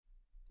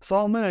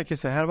Salamlar hər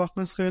kəsə. Hər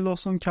vaxtınız xeyirli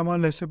olsun. Kamal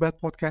ilə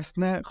Söhbət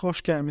podkastına xoş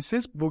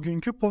gəlmisiniz.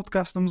 Bugünkü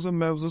podkastımızın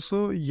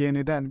mövzusu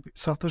yenidən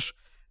satış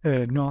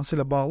nüansı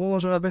ilə bağlı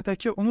olacaq. Əlbəttə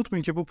ki,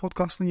 unutmayın ki, bu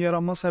podkastın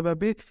yaranma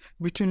səbəbi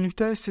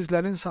bütünlükdə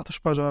sizlərin satış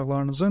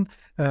bacarıqlarınızın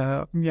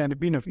yəni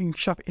bir növ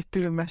inkişaf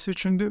etdirilməsi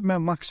üçündür. Mən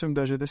maksimum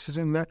dərəcədə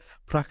sizinlə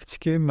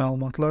praktiki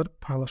məlumatlar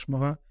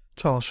paylaşmağa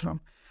çalışıram.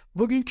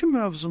 Bugünkü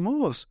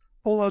mövzumuz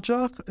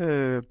olacaq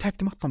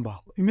təqdimatla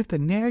bağlı.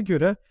 Ümumiyyətlə nəyə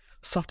görə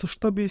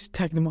satışda biz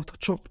təqdimata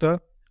çox da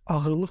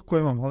ağırlıq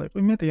qoymamalıyıq.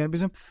 Ümumiyyətlə, yəni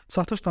bizim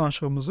satış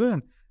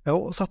danışığımızın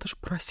o satış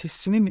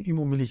prosesinin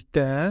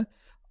ümumilikdə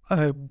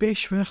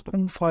 5 və yaxud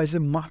 10%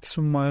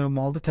 maksimum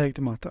ayrılmalıdır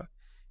təqdimata.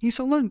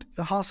 İnsanlar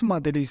hansı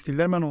modeli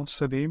istəyirlər? Mən onu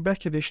sizə deyim.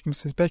 Bəlkə də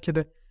eşitmisiniz, bəlkə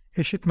də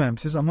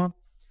eşitməmisiniz, amma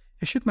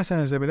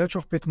eşitməsəniz də belə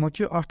çox ehtimal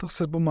ki, artıq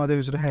siz bu model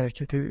üzrə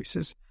hərəkət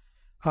edirsiniz.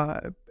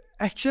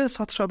 Əksər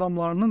satış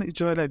adamlarının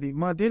icra elədiyi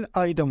model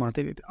AIDA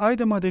modelidir.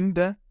 AIDA modelini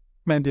də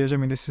mən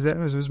deyəcəm indi sizə,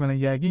 özünüz mənə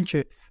yəqin ki,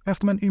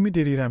 hətta mən ümid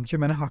edirəm ki,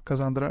 mənə haqq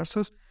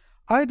qazandırarsınız.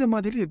 AIDA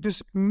modeli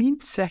düz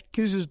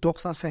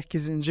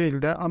 1898-ci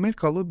ildə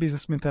Amerikalı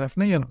biznesmen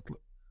tərəfindən yaradılıb.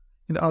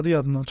 İndi adı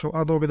yadımdan çox,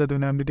 adı o qədər də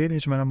önəmli deyil,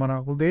 heç mənə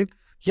maraqlı deyil.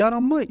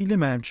 Yaranma ili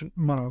mənim üçün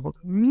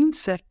maraqlıdır.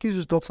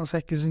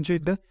 1898-ci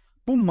ildə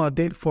bu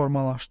model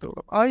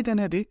formalaşdırılıb. AIDA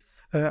nədir?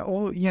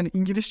 O, yəni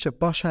ingiliscə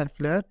baş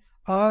hərflər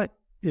A,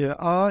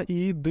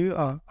 I, D,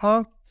 A.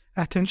 A,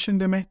 attention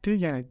deməkdir,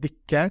 yəni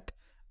diqqət.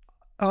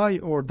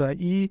 I orada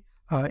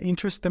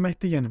interest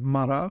deməkdir, yəni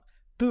maraq.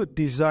 D,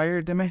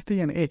 desire deməkdir,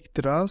 yəni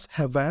ehtiras,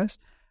 həvəs.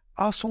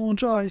 A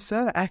sonuncu A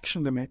isə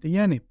action deməkdir,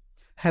 yəni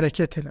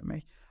hərəkət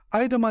eləmək.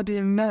 AIDA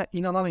modelinə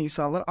inanan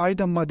insanlar,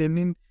 AIDA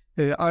modelinin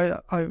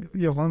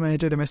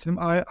mənəcə demək istəyirəm,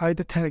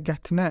 AIDA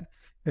tərəqqətinə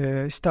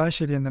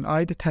sitayiş edənlər,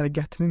 AIDA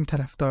tərəqqətinin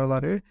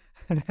tərəfdarları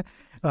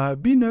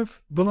bir növ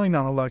buna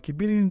inanırlar ki,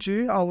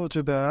 birinci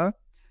alıcıda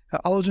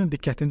alıcının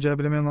diqqətini cəlb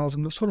etmək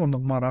lazımdır, sonra onda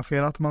maraq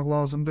yaratmaq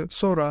lazımdır,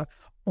 sonra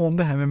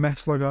onda həmin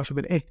məhsula qarşı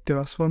bir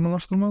ehtiras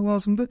formalaşdırmaq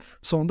lazımdır,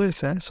 sonda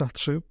isə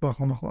satışı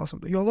bağlamaq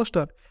lazımdır.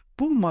 Yoldaşlar,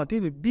 bu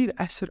model bir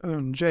əsr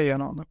öncə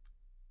yaranıb.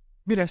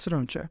 Bir əsr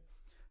öncə.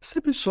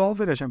 Sizə bir sual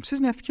verəcəm.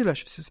 Siz nə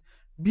fikirləşirsiniz?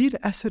 Bir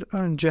əsr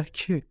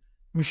öncəki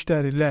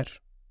müştərilər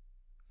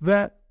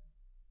və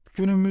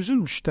günümüzün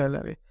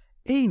müştəriləri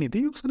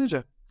eynidir, yoxsa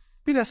necə?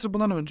 Bir əsr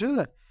bundan öncə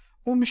də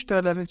o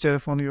müştərilərin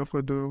telefonu yox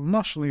idi,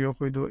 maşını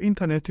yox idi,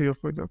 interneti yox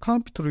idi,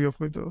 kompüteri yox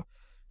idi.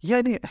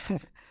 Yəni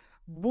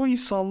bu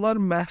insanlar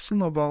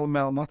məhsulla bağlı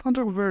məlumat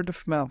ancaq word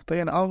of mouth,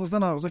 yəni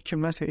ağızdan ağıza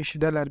kimlərsə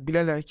eşidərlər,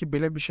 bilərlər ki,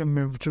 belə bir şey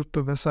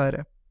mövcuddur və s.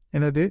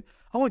 Elədir.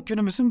 Amma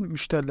günümüzün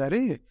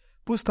müştəriləri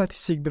bu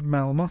statistik bir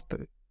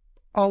məlumatdır.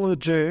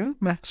 Alıcı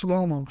məhsul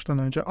almamışdan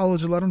öncə,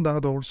 alıcıların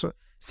daha doğrusu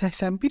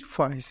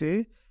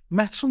 81%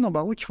 məhsulla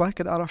bağlı kifayət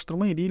qədər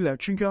araşdırma edirlər.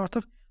 Çünki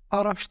artıq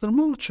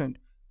araşdırmaq üçün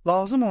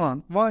lazım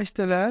olan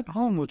vasitələr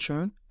hamı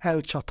üçün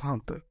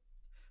əlçatandır.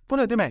 Bu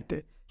nə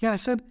deməkdir? Yəni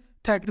sən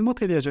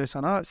təqdimat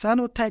edəcəksən,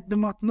 sən o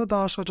təqdimatında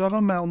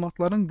danışacağın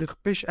məlumatların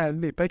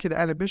 45-50, bəlkə də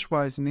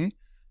 55%-ni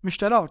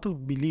müştəri artıq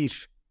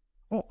bilir.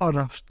 O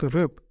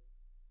araşdırıb.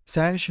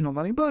 Sənin işin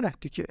ondan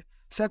ibarətdir ki,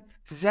 sən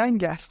zəng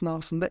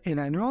əsnasında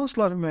elə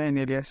nüansları müəyyən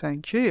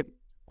edəsən ki,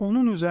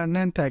 onun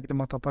üzərindən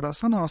təqdimat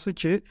aparasan, hansı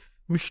ki,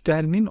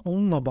 müştərinin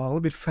onunla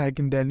bağlı bir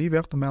fərqindəliyi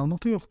və yaxud da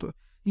məlumatı yoxdur.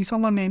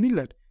 İnsanlar nə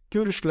edirlər?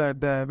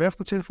 Görüşlərdə və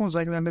yaxud da telefon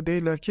zənglərində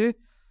deyirlər ki,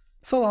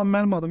 salam,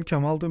 mənim adım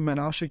Kamaldır, mən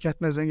A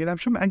şirkətinə zəng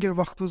eləmişəm. Əgər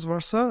vaxtınız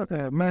varsa,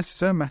 mən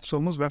sizə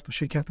məhsulumuz və yaxud da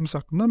şirkətimiz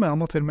haqqında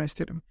məlumat vermək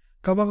istəyirəm.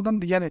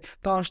 Qabaqdan, yəni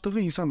danışdığı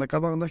insan da,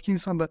 qabağındakı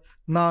insan da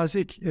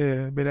nazik,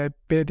 belə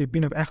deyək,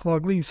 bir növ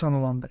əxlaqlı insan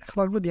olanda,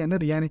 əxlaqlı deyəndə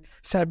də, yəni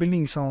səbirli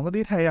insan olanda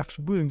deyir, hə,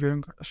 yaxşı, buyurun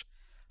görün qardaş.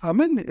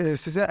 Mən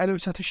sizə əl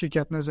satış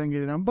şirkətinə zəng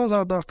edirəm.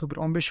 Bazarda artıq bir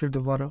 15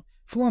 ildir varıq.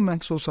 Filan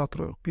məhsul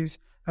satırıq. Biz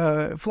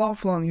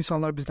filan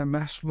insanlar bizdən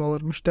məhsul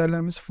alır.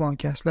 Müştərilərimiz filan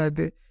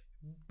kəslərdir.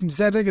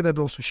 Zərrə qədər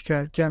də olsun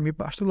şikayət gəlməyib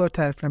başlayırlar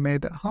tərifləməyə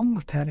də.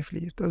 Hamı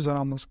tərifləyir də öz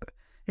aramızda.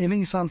 Elə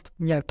insan,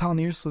 yəni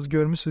tanıyırsınız,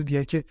 görmüsünüz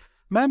deyə ki,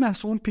 mənim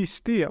məhsulum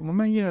pisdir, amma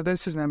mən yenə də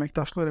sizlə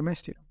əməkdaşlıq eləmək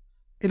istəyirəm.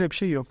 Elə bir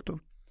şey yoxdur.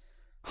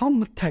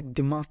 Hamı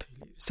təqdimat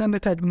edir. Sən də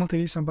təqdimat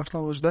edirsən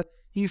başlanğıcda,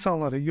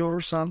 insanları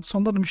yorursan,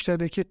 sonda da müştəri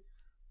deyir ki,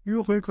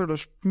 yox,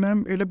 qardaş,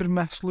 mənim elə bir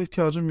məhsula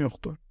ehtiyacım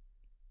yoxdur.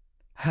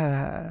 Hə,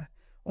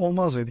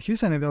 olmaz idi ki,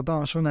 sən elə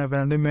danışığın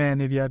əvvəlində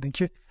müəyyən edərdin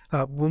ki,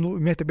 bunu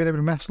ümumiyyətlə belə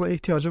bir məhsula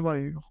ehtiyacı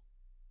var ya yox.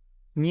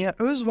 Niyə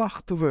öz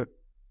vaxtını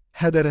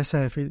hədərə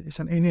sərf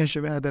edirsən, enerji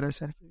və hədərə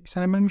sərf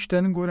edirsən? Mən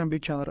müştərinin qoyuram bir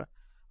kənara.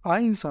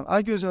 Ay insan,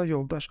 ay gözəl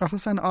yoldaş, axı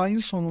sən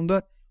ayın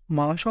sonunda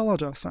maaş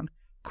alacaqsan,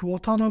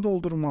 kvotanı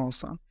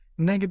doldurmalısan,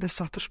 nə qədər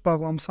satış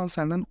bağlamısan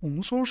səndən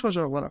onu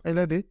soruşacaqlar,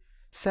 elədir.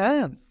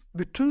 Sən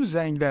bütün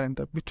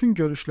zənglərində, bütün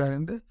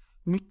görüşlərində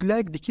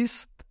mütləqdir ki,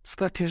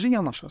 strateji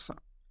yanaşasan.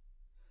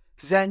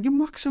 Zəngi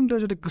maksimum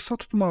dərəcədə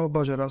qısa tutmağı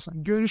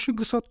bacarasan, görüşü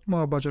qısa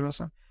tutmağı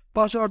bacarasan.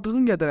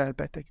 Bacardığın qədər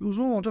əlbəttə ki,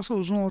 uzun olacaqsa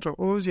uzun olacaq,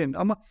 o öz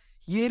yerində. Amma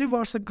yeri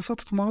varsa qısa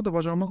tutmağı da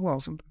bacarmaq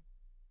lazımdır.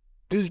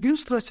 Düzgün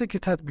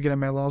strategiya tətbiq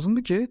etmək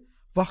lazımdır ki,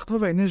 vaxtını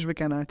və enerji və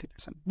qənaət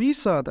edəsən. Bir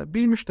saata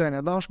bir müştərinə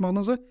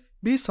danışmağınıza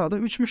Bir saata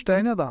 3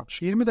 müştəri ilə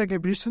danış. 20 dəqiqə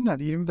bilirsən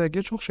nədir? 20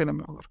 dəqiqə çox şey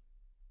eləmək olur.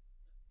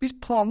 Biz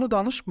planlı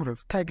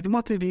danışmırıq,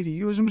 təqdimat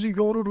edirik, özümüzü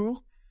yoruruq,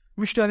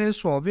 müştəriyə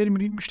sual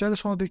vermirik, müştəri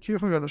sonra deyir ki,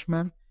 yox qardaş,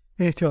 mənim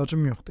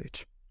ehtiyacım yoxdur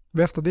heç.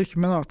 Və yaxud da deyir ki,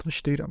 mən artıq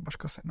işləyirəm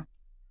başqası ilə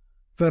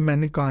və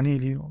məni qane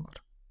eləyir onlar.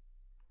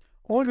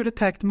 Ona görə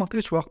təqdimatı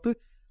heç vaxtı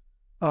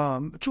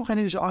çox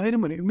necə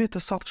ayrımır.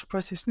 Ümumiyyətlə satış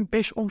prosesinin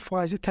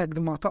 5-10%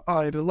 təqdimata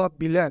ayrıla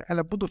bilər.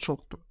 Hələ bu da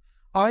çoxdur.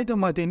 AIDA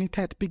modelini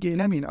tətbiq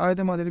eləməyin.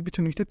 AIDA modeli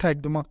bütünlükdə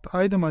təqdimatdır.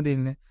 AIDA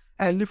modelini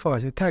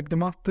 50%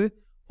 təqdimatdır,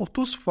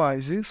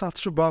 30%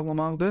 satışı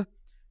bağlamaqdır.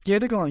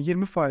 Geridə qalan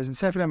 20%-ni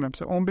səhv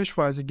eləmirəmsə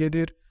 15%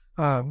 gedir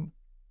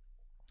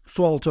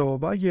sual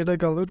cavaba, yerdə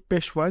qalır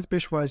 5%,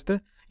 5% də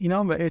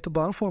inan və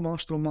etibarın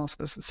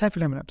formalaşdırılmasıdır. Səhv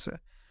eləmirəmsə.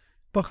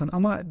 Baxın,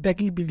 amma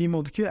dəqiq bildiyim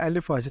odur ki,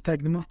 50%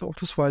 təqdimatdır,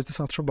 30% də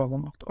satışa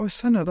bağlamaqdır. Ay,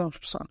 sən nə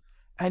danışırsan?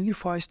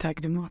 50%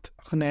 təqdimat,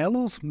 axı nəyə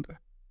lazımdır?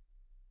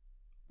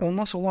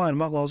 Ondan sonra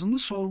ayırmaq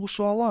lazımdır,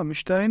 sorğu-suala,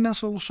 müştəri ilə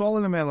sorğu-sual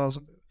eləmək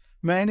lazımdır.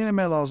 Müəyyən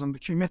eləmək lazımdır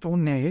ki, ümumiyyətlə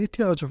onun nəyə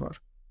ehtiyacı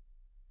var?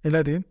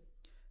 Elə deyil?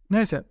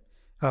 Nəysə,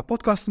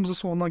 podkastımızın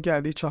sonuna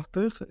gəldik,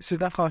 çatdıq.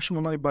 Sizdən xahişim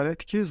ondan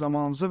ibarətdir ki,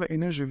 zamanınızı və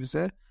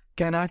enerjinizi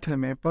qənaət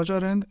etməyi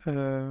bacarın.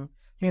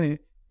 Yəni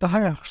daha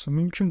yaxşısı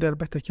mümkündür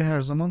əlbəttə ki,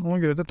 hər zaman. Ona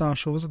görə də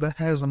danışığınızı da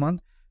hər zaman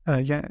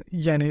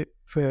yəni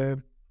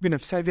bir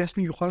növ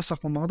səviyyəsini yuxarı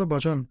saxlamağı da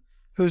bacarın.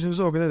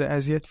 Özünüzə o qədər də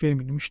əziyyət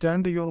verməyin.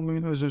 Müştərini də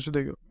yormayın, özünüzü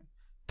də yormayın.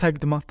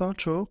 Təqdimatdan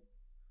çox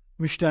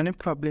müştərinin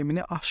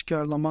problemini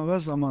aşkarlamağa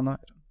zaman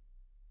ayırın.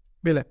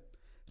 Belə.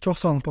 Çox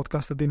sağ olun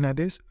podkastı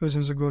dinlədiniz.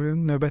 Özünüzü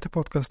qoruyun. Növbəti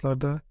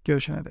podkastlarda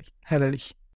görüşənədək. Hələlik.